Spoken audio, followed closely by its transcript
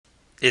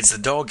It's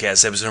the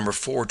DawgCast, episode number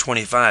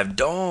 425.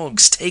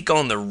 Dogs take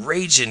on the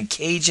Ragin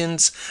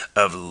Cajuns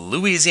of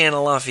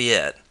Louisiana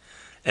Lafayette.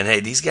 And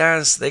hey, these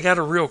guys, they got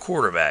a real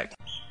quarterback.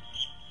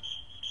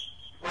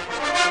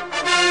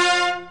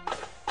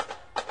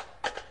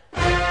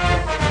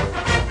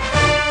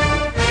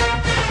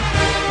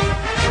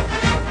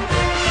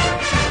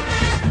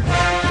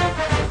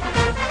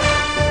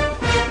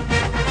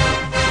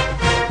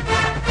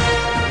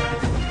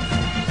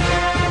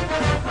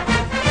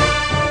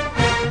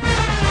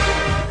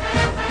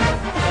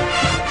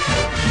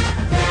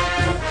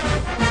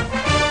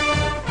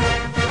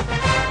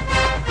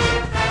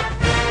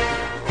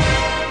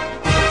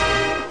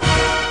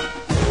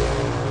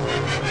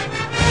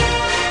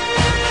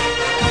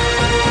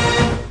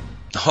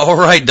 All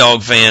right,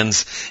 dog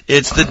fans,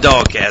 it's the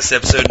DawgCast,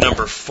 episode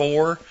number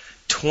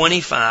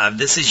 425.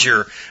 This is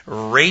your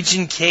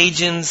Ragin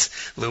Cajuns,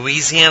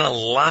 Louisiana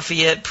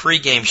Lafayette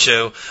pregame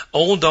show.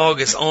 Old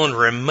Dog is on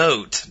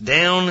remote.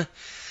 Down,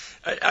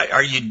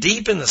 are you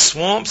deep in the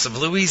swamps of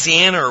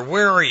Louisiana, or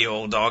where are you,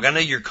 Old Dog? I know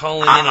you're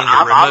calling in on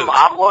your remote.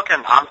 I'm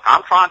looking.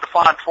 I'm trying to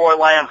find Troy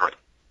Landry.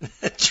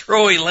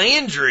 Troy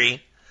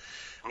Landry?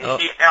 Oh.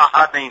 Yeah,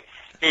 I mean,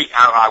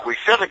 we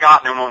should have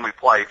gotten him when we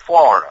played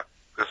Florida,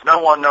 because no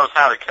one knows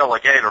how to kill a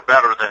gator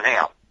better than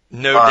him.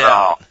 No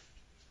doubt.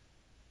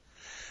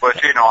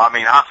 But, you know, I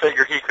mean, I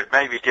figured he could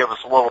maybe give us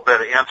a little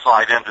bit of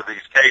insight into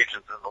these Cajuns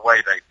and the way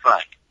they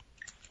think.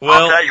 Well,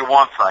 I'll tell you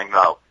one thing,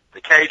 though.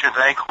 The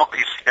Cajuns ain't going to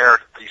be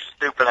scared of these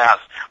stupid-ass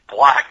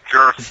black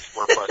jerseys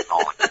we're putting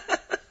on.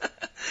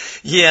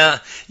 Yeah,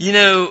 you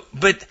know,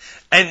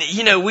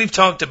 we've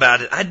talked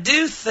about it. I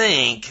do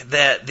think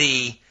that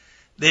the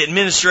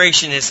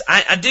administration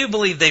I do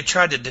believe they've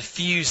tried to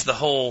diffuse the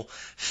whole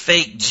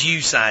fake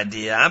juice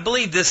idea. I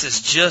believe this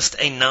is just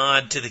a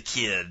nod to the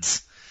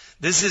kids.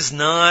 This is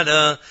not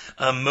a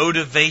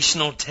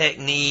motivational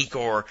technique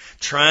or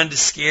trying to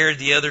scare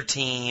the other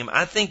team.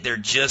 I think they're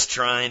just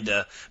trying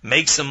to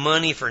make some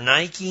money for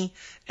Nike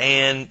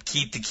and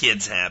keep the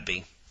kids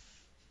happy.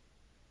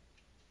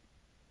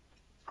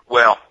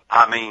 Well,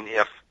 I mean,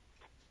 if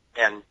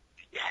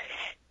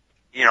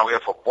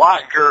a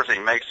black jersey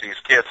makes these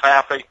kids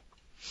happy,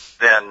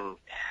 then,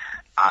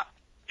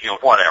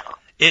 whatever.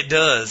 It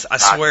does, I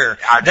swear.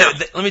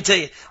 Let me tell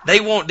you, they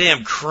want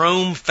damn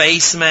chrome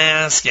face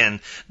mask and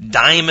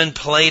diamond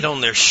plate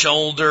on their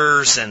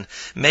shoulders and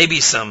maybe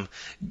some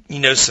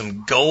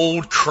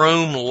gold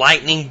chrome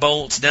lightning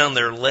bolts down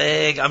their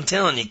leg. I'm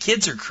telling you,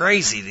 kids are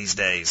crazy these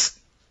days.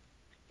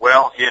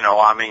 Well,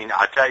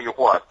 I tell you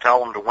what,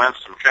 tell them to win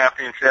some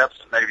championships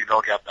and maybe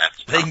they'll get that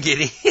stuff. They can get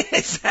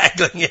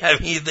exactly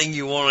anything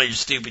you want on your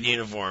stupid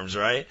uniforms,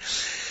 right?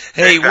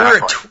 Hey,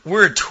 exactly.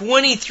 we're a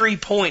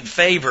 23-point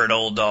favorite,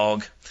 Old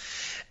Dog,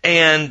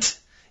 and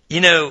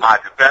I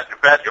bet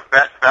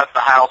the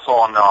house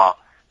on the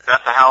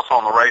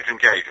Ragin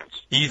Cajuns.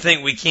 You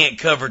think we can't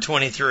cover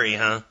 23,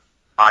 huh?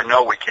 I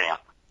know we can't.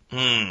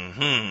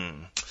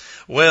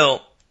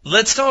 Well,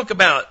 let's talk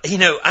about, we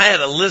had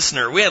a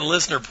listener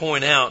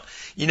point out,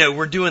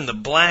 we're doing the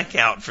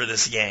blackout for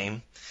this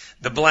game,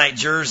 the black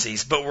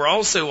jerseys, but we're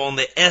also on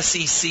the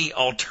SEC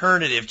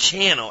alternative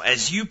channel,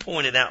 as you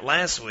pointed out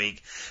last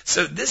week.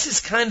 So this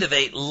is kind of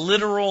a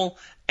literal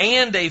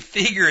and a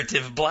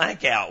figurative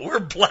blackout. We're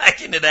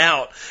blacking it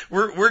out.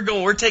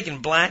 We're taking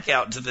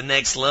blackout to the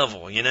next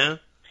level, Yeah,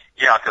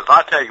 because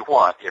I tell you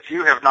what, if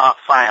you have not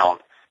found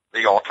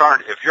the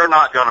alternative, if you're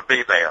not going to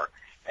be there,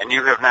 and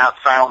you have not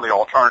found the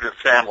alternative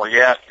channel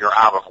yet, you're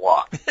out of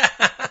luck.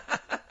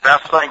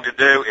 Best thing to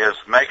do is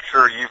make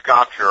sure you've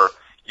got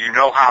you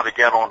know how to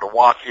get on to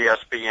watch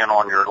ESPN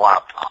on your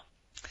laptop.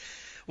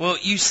 Well,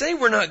 you say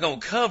we're not going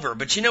to cover,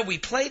 but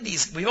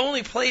we've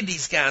only played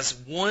these guys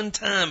one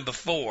time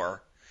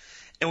before,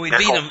 and we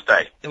beat them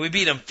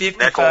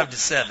 55-7.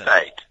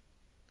 State.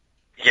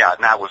 Yeah,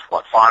 and that was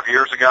 5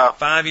 years ago?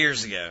 5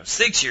 years ago.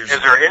 6 years ago.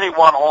 Is there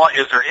anyone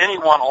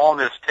on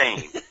this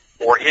team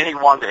or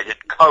anyone that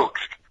had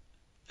coached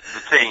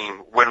the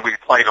team when we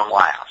played them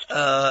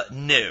last?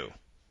 No.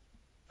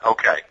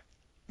 Okay.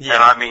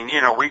 Yeah.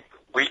 And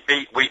we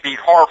beat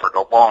Harvard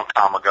a long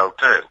time ago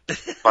too,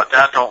 but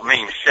that don't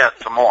mean shit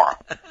tomorrow.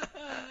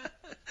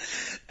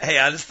 Hey,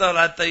 I just thought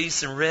I'd throw you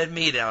some red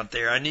meat out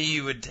there. I knew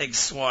you would take a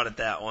swat at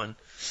that one.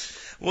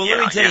 Well, let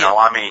me tell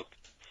you.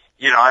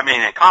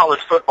 In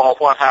college football,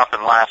 what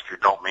happened last year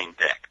don't mean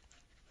dick,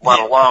 let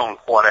alone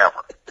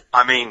whatever.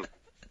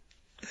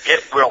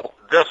 It will.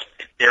 This,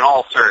 in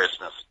all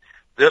seriousness,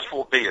 this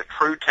will be a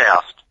true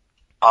test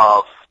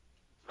of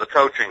the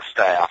coaching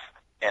staff,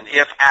 and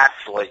if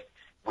actually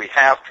we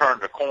have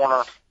turned a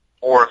corner,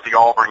 or if the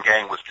Auburn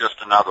game was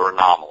just another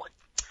anomaly.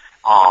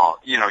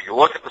 You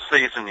look at the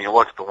season, you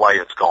look at the way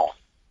it's gone.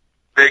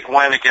 Big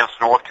win against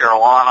North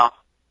Carolina,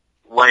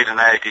 laid an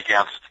egg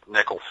against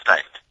Nicholls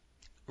State.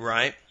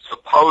 Right.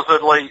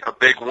 Supposedly a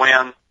big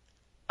win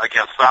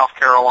against South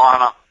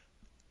Carolina.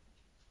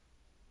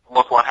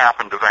 Look what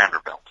happened to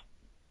Vanderbilt.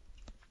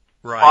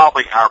 Right.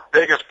 Probably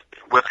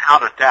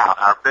without a doubt,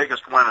 our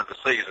biggest win of the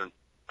season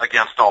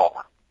against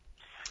Auburn.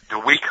 Do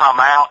we come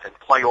out and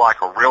play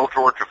like a real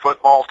Georgia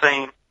football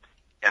team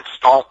and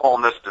stomp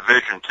on this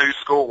Division II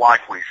school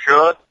like we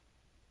should,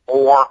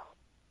 or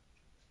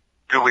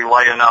do we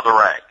lay another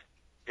egg?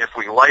 If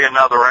we lay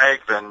another egg,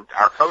 then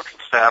our coaching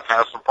staff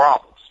has some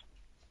problems.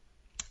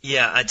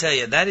 Yeah, I tell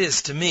you, that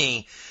is, to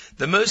me,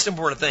 the most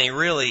important thing,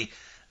 really.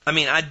 I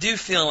mean, I do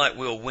feel like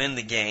we'll win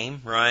the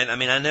game, right? I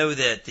mean, I know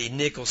that the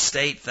Nickel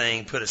State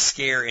thing put a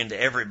scare into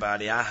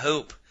everybody. I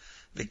hope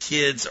the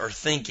kids are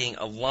thinking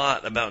a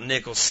lot about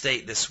Nickel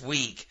State this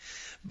week.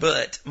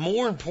 But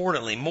more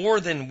importantly, more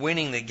than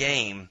winning the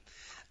game,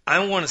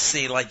 I want to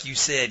see, like you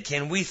said,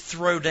 can we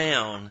throw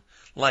down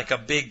like a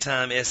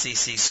big-time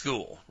SEC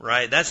school,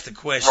 right? That's the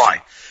question.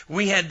 Right.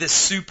 We had this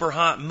super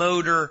hot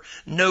motor,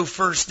 no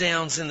first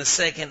downs in the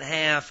second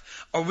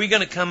half. Are we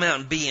going to come out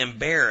and be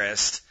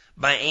embarrassed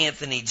by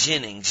Anthony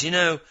Jennings? You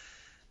know,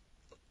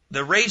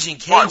 the Ragin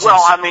Cajuns.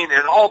 Well, I mean,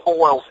 it all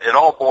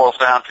boils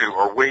down to,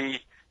 are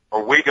we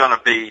going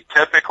to be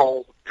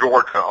typical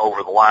Georgia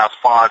over the last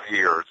 5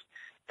 years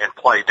and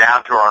play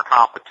down to our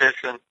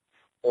competition,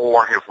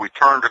 or have we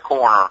turned a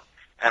corner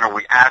and are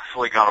we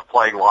actually going to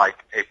play like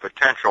a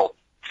potential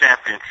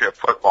championship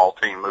football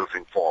team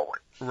moving forward?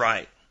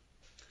 Right.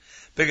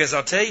 Because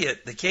I'll tell you,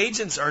 the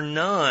Cajuns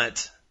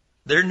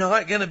they're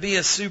not going to be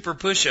a super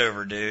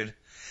pushover, dude.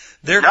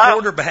 Their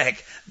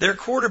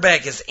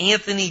quarterback is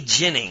Anthony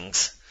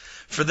Jennings.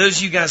 For those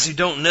of you guys who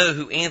don't know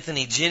who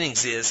Anthony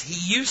Jennings is,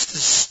 he used to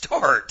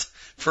start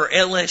for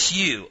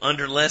LSU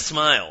under Les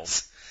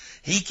Miles.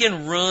 He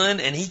can run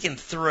and he can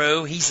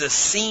throw. He's a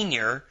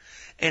senior,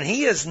 and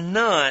he is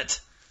not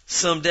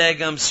some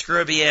daggum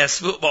scrubby-ass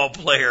football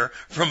player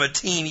from a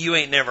team you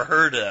ain't never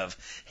heard of.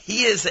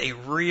 He is a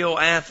real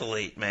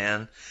athlete,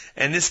 man,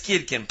 and this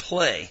kid can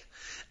play.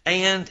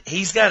 And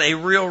he's got a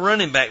real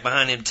running back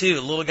behind him, too,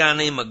 a little guy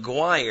named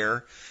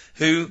McGuire,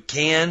 who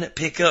can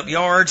pick up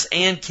yards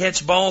and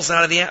catch balls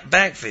out of the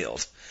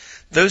backfield.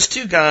 Those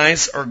two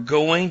guys are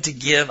going to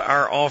give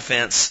our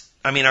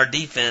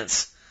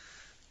defense,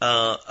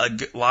 a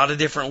lot of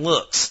different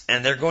looks,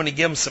 and they're going to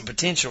give them some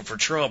potential for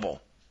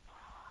trouble.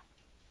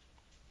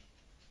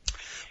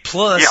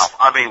 Plus, yeah,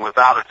 I mean,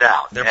 without a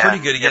doubt. They're pretty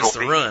good against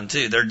the run,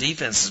 too. Their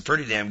defense is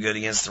pretty damn good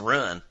against the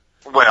run.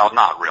 Well,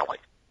 not really.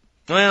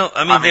 Well,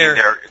 I mean they're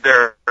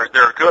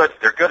good.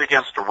 They're good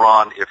against the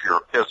run if you're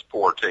a piss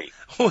poor team.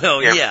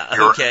 Well,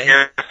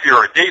 okay. If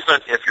you're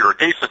a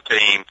decent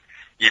team,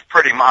 you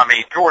pretty much. I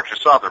mean, Georgia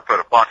Southern put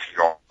a bunch of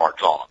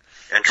yards on,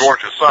 and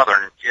Georgia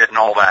Southern isn't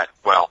all that.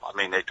 Well, I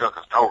mean, they took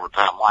us to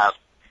overtime last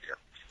year,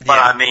 but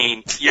yeah. I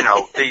mean,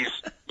 these,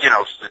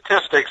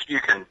 statistics, you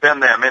can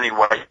bend them any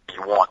way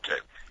you want to.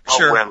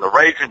 Sure. When the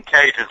Ragin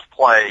Cajuns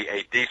play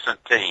a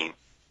decent team,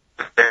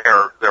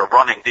 their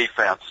running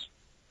defense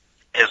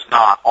is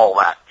all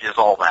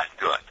that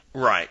good.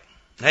 Right.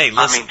 Hey,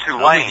 listen. I mean,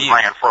 Tulane,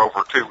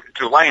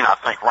 I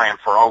think, ran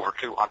for over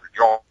 200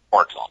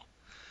 yards on them.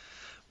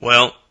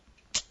 Well,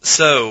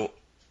 so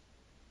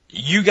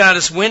you got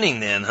us winning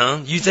then, huh?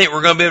 You think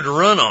we're going to be able to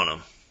run on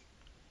them?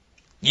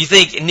 You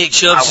think Nick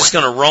Chubb's just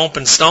going to romp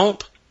and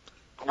stomp?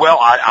 Well,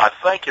 I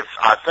think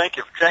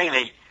if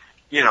Chaney,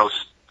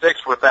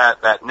 sticks with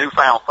that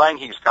newfound thing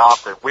he's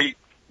got, that we,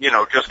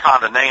 just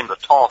kind of name the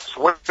talk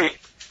sweet,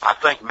 I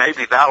think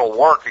maybe that'll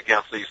work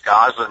against these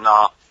guys, and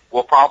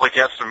we'll probably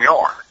get some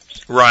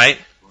yards. Right.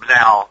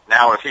 Now,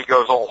 if he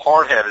goes all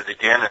hard-headed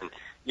again and,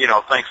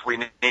 thinks we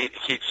need to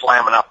keep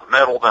slamming up the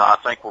middle, then I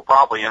think we're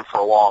probably in for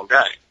a long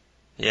day.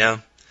 Yeah.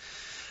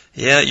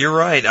 Yeah, you're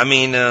right. I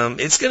mean,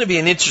 it's going to be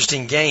an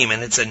interesting game,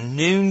 and it's a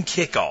noon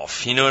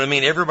kickoff. You know what I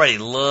mean? Everybody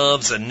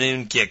loves a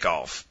noon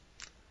kickoff.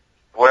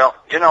 Well,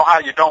 you know how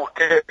you don't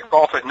kick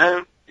off at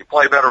noon? You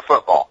play better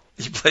football.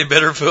 You play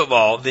better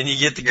football, then you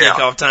get the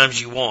kickoff times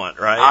you want,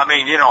 right? I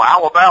mean,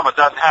 Alabama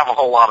doesn't have a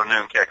whole lot of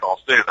noon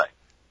kickoffs, do they?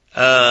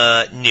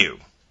 No.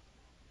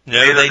 No,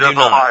 Neither they do does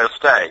not. Ohio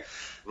State.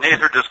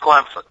 Neither does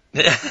Clemson.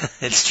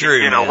 It's true.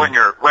 Man. when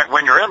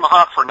you're in the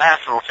hunt for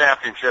national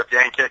championship, you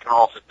ain't kicking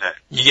off at noon.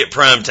 You get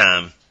prime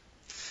time.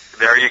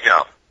 There you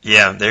go.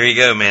 Yeah, there you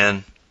go,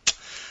 man.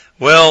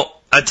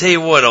 Well, I tell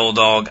you what, old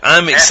dog,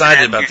 I'm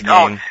excited about the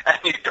game. And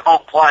you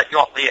don't play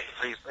on the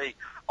SEC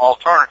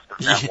Alternative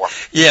Network.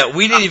 Yeah,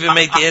 we didn't even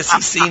make the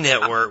SEC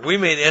Network. We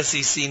made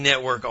SEC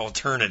Network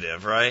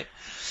Alternative, right?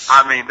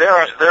 I mean,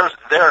 there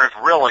is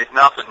really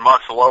nothing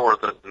much lower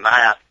than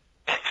that,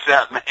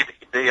 except maybe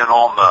being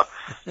on the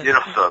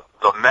the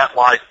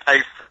MetLife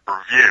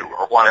pay-per-view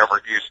or whatever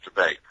it used to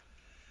be.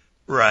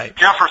 Right.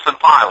 Jefferson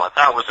Pilot,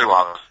 that was who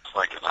I was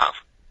thinking of.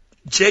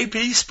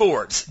 JP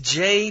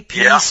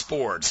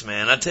Sports,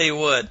 man. I tell you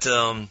what,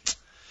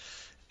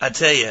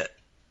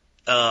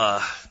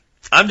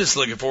 I'm just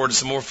looking forward to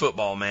some more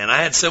football, man.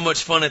 I had so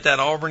much fun at that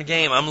Auburn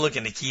game. I'm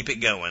looking to keep it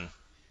going.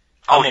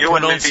 Oh, you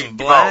and me some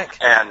black.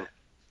 And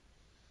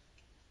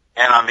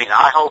I mean,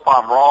 I hope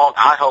I'm wrong.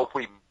 I hope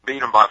we beat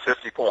them by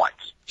 50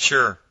 points.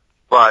 Sure.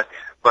 But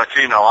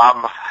you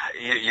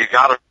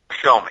got to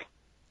show me.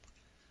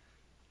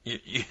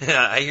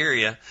 Yeah, I hear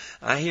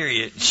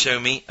you. Show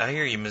me. I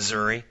hear you,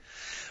 Missouri.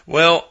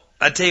 Well,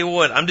 I tell you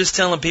what, I'm just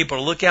telling people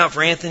to look out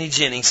for Anthony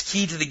Jennings.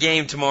 Key to the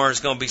game tomorrow is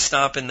going to be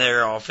stopping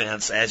their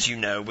offense. As you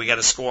know, we got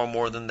to score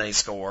more than they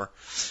score.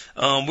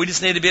 We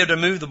just need to be able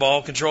to move the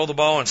ball, control the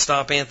ball, and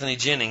stop Anthony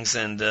Jennings,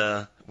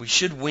 and we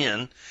should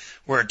win.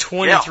 We're a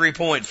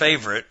 23-point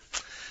favorite,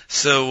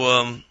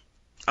 so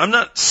I'm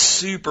not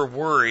super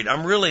worried.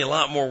 I'm really a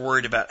lot more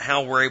worried about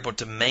how we're able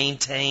to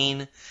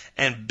maintain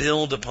and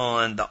build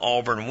upon the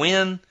Auburn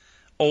win.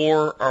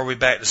 Or are we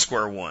back to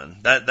square one?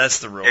 That's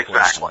the real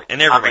question.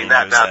 And everybody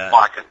knows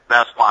that.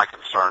 That's my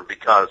concern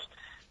because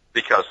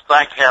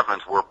thank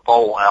heavens we're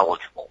bowl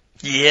eligible.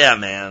 Yeah,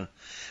 man,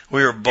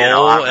 we were bowl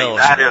eligible.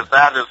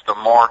 That is the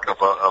mark of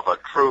a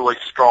truly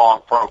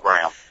strong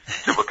program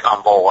to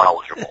become bowl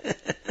eligible.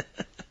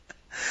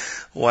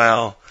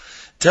 Wow.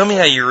 Tell me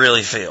how you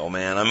really feel,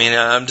 man. I mean,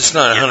 I'm just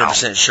not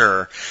 100%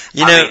 sure.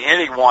 I mean,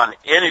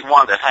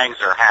 anyone that hangs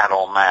their hat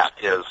on that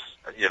is,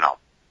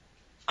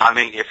 I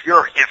mean, if you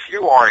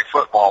are a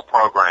football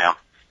program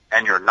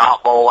and you're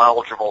not bowl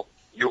eligible,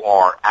 you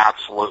are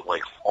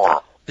absolutely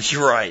horrible.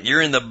 You're right.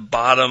 You're in the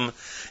bottom.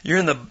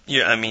 You're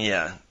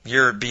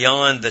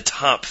beyond the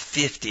top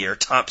 50 or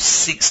top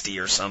 60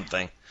 or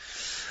something.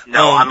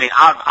 No, I mean,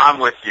 I'm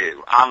with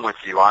you.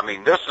 I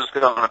mean, this is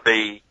going to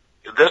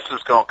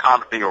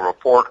kind of be a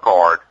report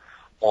card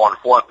on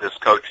what this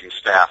coaching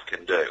staff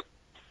can do,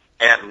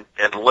 and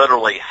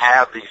literally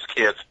have these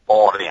kids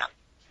bought in,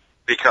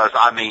 because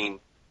I mean,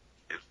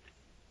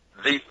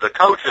 the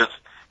coaches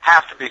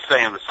have to be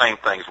saying the same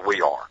things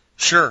we are.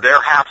 Sure.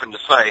 They're having to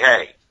say,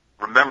 hey,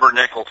 remember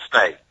Nicholls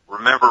State,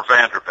 remember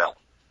Vanderbilt.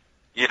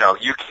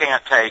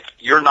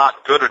 You're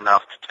not good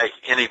enough to take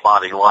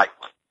anybody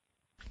lightly.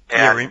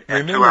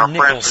 And to our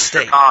friends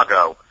in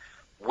Chicago,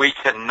 we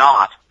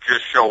cannot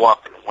just show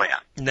up and win.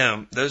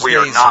 No, those we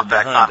days are not are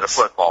that kind of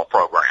football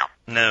program.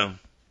 No.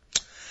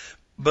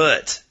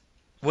 But,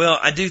 well,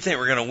 I do think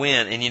we're going to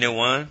win, and you know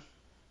why?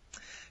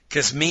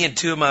 Because me and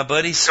two of my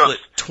buddies split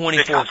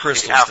 24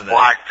 crystals have today.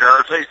 Black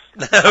jerseys?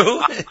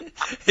 No,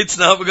 it's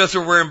not because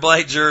we're wearing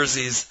black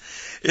jerseys.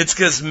 It's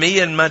because me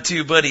and my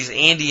two buddies,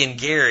 Andy and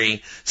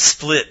Gary,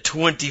 split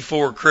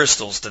 24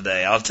 crystals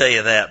today. I'll tell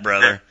you that,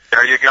 brother.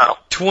 There you go.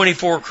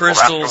 24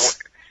 crystals.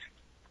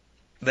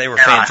 They were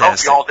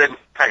fantastic. I hope y'all didn't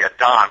pay a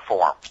dime for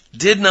them.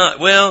 Did not.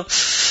 Well,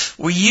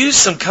 we used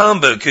some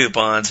combo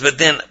coupons, but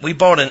then we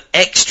bought an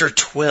extra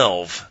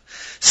 12.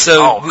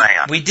 So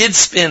we did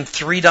spend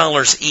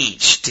 $3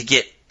 each to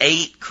get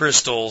 8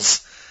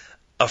 crystals,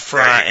 a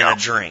fry, and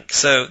a drink.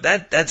 So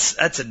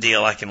that's a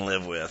deal I can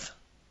live with.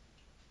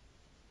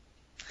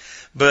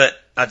 But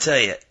I tell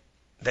you,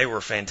 they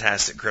were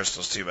fantastic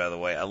crystals too, by the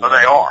way. I love them.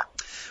 They are.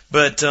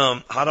 But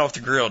hot off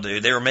the grill,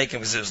 dude. They were making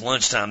them because it was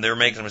lunchtime. They were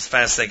making them as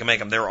fast as they could make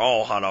them. They were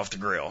all hot off the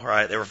grill,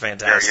 right? They were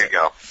fantastic.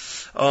 There you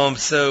go.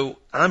 So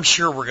I'm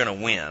sure we're going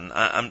to win.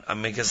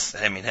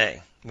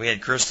 Hey, we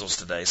had crystals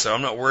today, so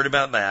I'm not worried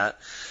about that.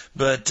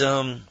 But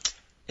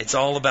it's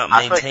all about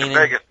maintaining.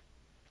 I think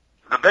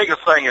the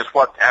biggest thing is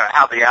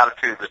how the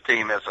attitude of the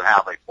team is and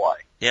how they play.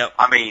 Yep.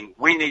 I mean,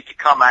 we need to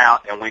come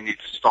out and we need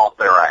to stomp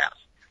their ass.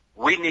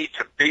 We need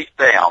to beat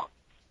them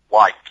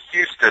like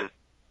Houston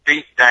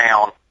beat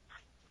down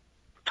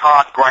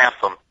Todd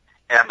Grantham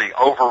and the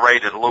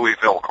overrated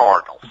Louisville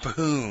Cardinals.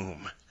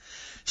 Boom.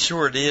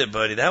 Sure did,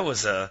 buddy.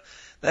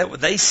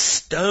 They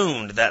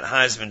stoned that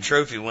Heisman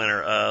Trophy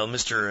winner,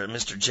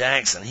 Mr.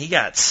 Jackson. He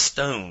got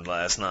stoned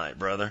last night,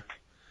 brother.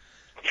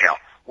 Yeah.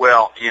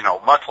 Well,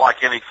 much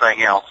like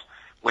anything else,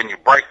 when you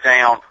break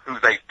down who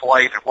they've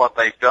played and what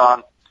they've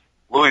done,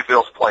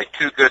 Louisville's played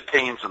 2 good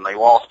teams and they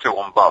lost to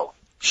them both.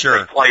 Sure.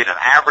 They played an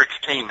average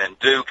team in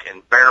Duke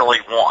and barely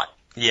won.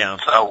 Yeah.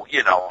 So,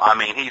 he's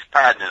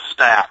padding his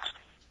stats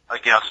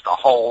against a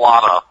whole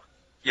lot of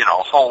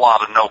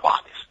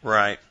nobodies.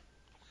 Right.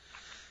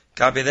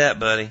 Copy that,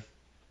 buddy.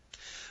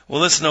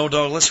 Well, listen, old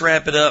dog, let's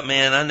wrap it up,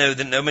 man. I know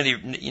that nobody,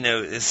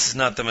 this is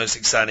not the most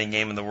exciting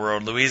game in the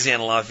world.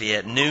 Louisiana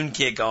Lafayette, noon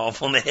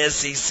kickoff on the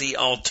SEC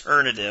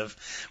Alternative.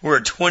 We're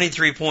a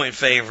 23-point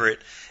favorite.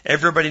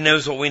 Everybody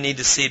knows what we need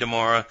to see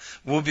tomorrow.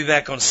 We'll be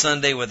back on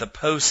Sunday with a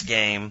post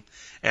game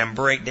and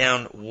break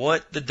down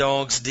what the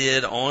Dogs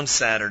did on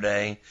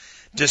Saturday.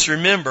 Just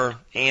remember,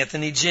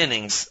 Anthony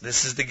Jennings,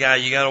 this is the guy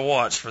you got to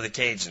watch for the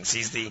Cajuns.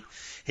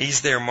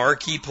 He's their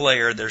marquee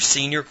player, their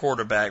senior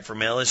quarterback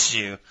from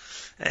LSU.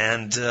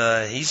 And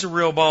he's a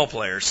real ball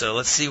player, so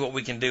let's see what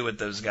we can do with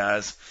those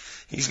guys.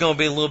 He's going to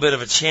be a little bit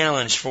of a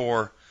challenge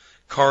for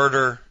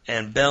Carter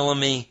and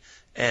Bellamy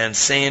and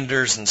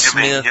Sanders and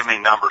Smith. You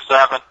mean number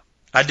 7?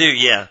 I do,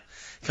 yeah.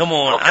 Come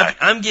on, okay.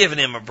 I'm giving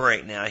him a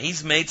break now.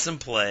 He's made some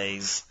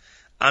plays.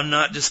 I'm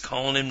not just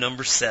calling him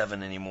number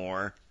 7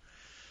 anymore.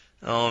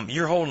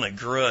 You're holding a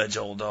grudge,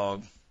 old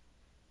dog.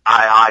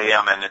 I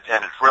am, and it's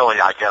really,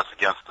 I guess,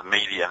 against the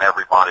media and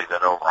everybody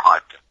that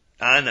overhyped it.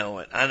 I know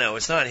it.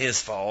 It's not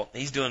his fault.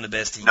 He's doing the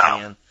best he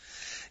can.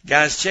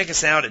 Guys, check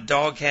us out at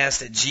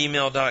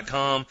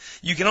DawgCast@gmail.com.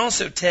 You can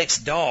also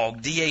text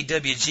DAWG,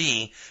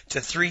 D-A-W-G,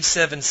 to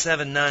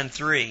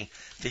 37793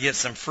 to get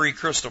some free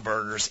Crystal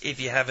Burgers if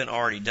you haven't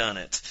already done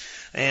it.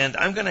 And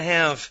I'm going to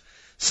have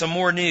some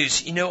more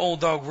news. You know, old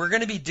dog, we're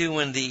going to be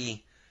doing the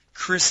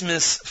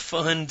Christmas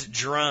fund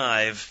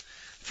drive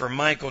for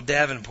Michael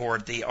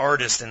Davenport, the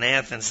artist in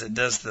Athens that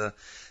does the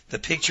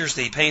pictures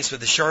that he paints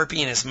with the Sharpie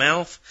in his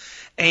mouth.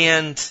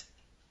 And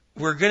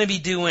we're going to be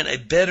doing a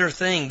better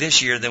thing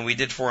this year than we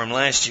did for him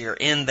last year,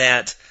 in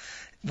that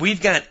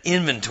we've got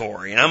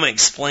inventory. And I'm going to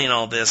explain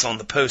all this on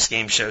the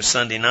post-game show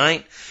Sunday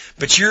night.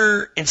 But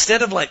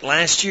instead of like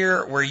last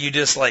year where you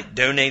just like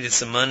donated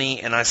some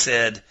money and I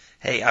said,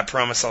 hey, I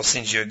promise I'll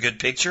send you a good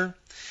picture,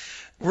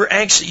 you're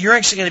actually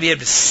going to be able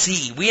to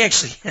see. We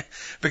actually,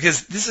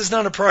 because this is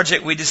not a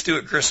project we just do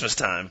at Christmas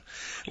time.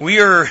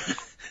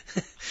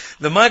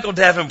 The Michael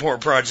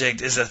Davenport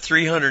project is a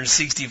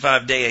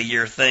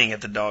 365-day-a-year thing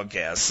at the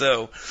DawgCast.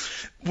 So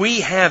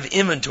we have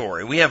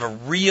inventory. We have a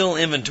real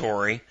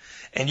inventory,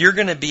 and you're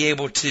going to be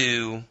able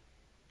to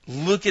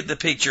look at the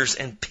pictures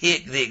and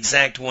pick the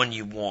exact one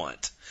you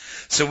want.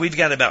 So we've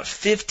got about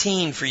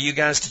 15 for you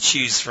guys to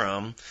choose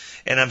from,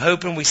 and I'm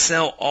hoping we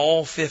sell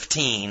all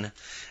 15,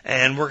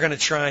 and we're going to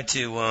try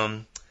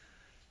to,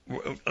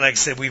 like I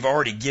said, we've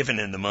already given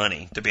him the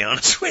money, to be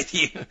honest with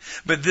you,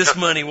 but this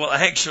money will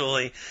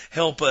actually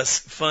help us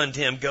fund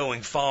him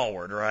going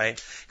forward,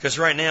 right? Because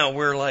right now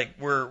we're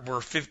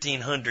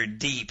 1,500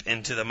 deep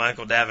into the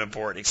Michael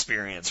Davenport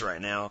experience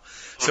right now,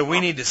 so we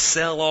need to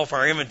sell off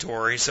our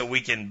inventory so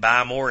we can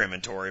buy more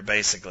inventory,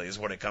 basically, is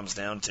what it comes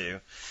down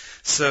to.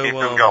 So, keep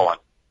him going.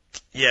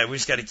 Yeah, we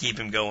just got to keep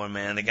him going,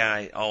 man. The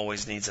guy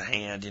always needs a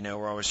hand, you know.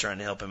 We're always trying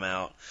to help him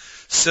out.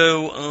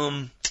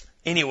 So,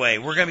 anyway,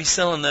 we're going to be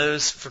selling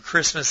those for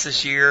Christmas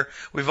this year.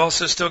 We've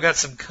also still got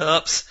some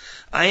cups.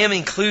 I am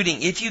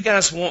including, if you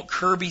guys want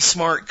Kirby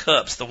Smart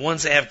cups, the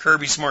ones that have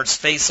Kirby Smart's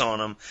face on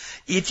them,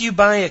 if you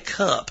buy a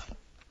cup,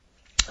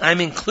 I'm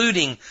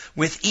including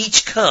with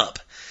each cup,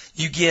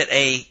 you get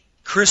a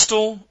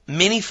crystal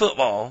mini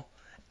football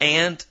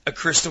and a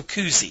crystal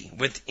koozie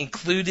with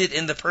included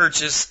in the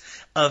purchase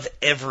of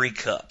every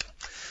cup.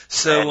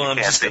 So,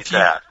 just a few.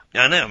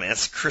 I know, man.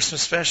 It's a Christmas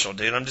special,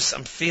 dude. I'm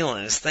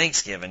feeling it. It's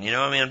Thanksgiving, you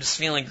know what I mean? I'm just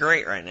feeling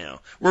great right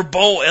now. We're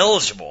bowl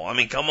eligible. I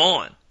mean, come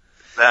on.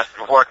 That's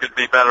what could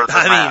be better than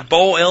that. I mean,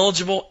 bowl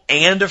eligible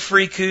and a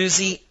free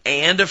koozie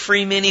and a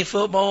free mini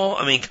football.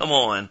 I mean, come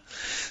on.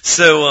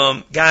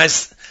 So,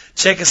 guys,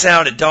 check us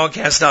out at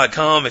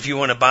DawgCast.com if you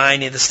want to buy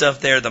any of the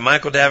stuff there. The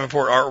Michael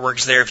Davenport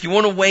artwork's there. If you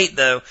want to wait,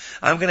 though,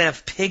 I'm going to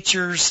have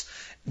pictures,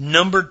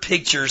 numbered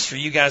pictures for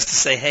you guys to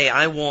say, hey,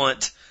 I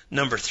want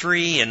number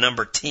 3 and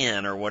number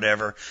 10 or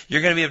whatever.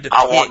 You're going to be able to pick.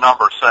 I want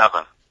number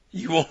 7.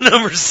 You want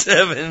number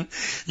 7.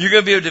 You're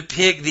going to be able to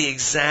pick the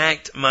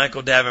exact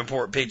Michael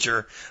Davenport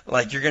picture.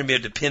 Like, you're going to be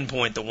able to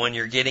pinpoint the one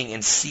you're getting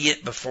and see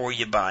it before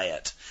you buy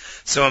it.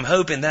 So I'm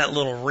hoping that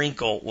little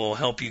wrinkle will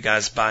help you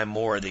guys buy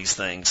more of these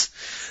things.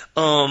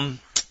 And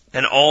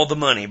all the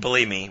money,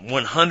 believe me,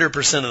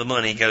 100% of the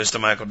money goes to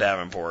Michael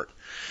Davenport.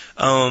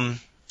 And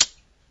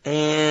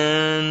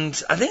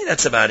I think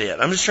that's about it.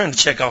 I'm just trying to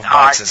check off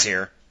boxes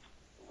here.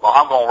 Well,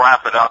 I'm going to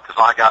wrap it up because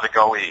I got to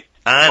go eat.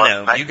 I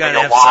know. You got to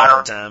have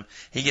supper time.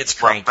 He gets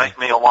cranky. Make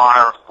me a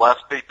liar.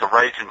 Let's beat the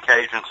Ragin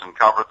Cajuns and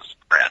cover the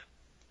spread.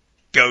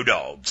 Go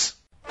Dogs.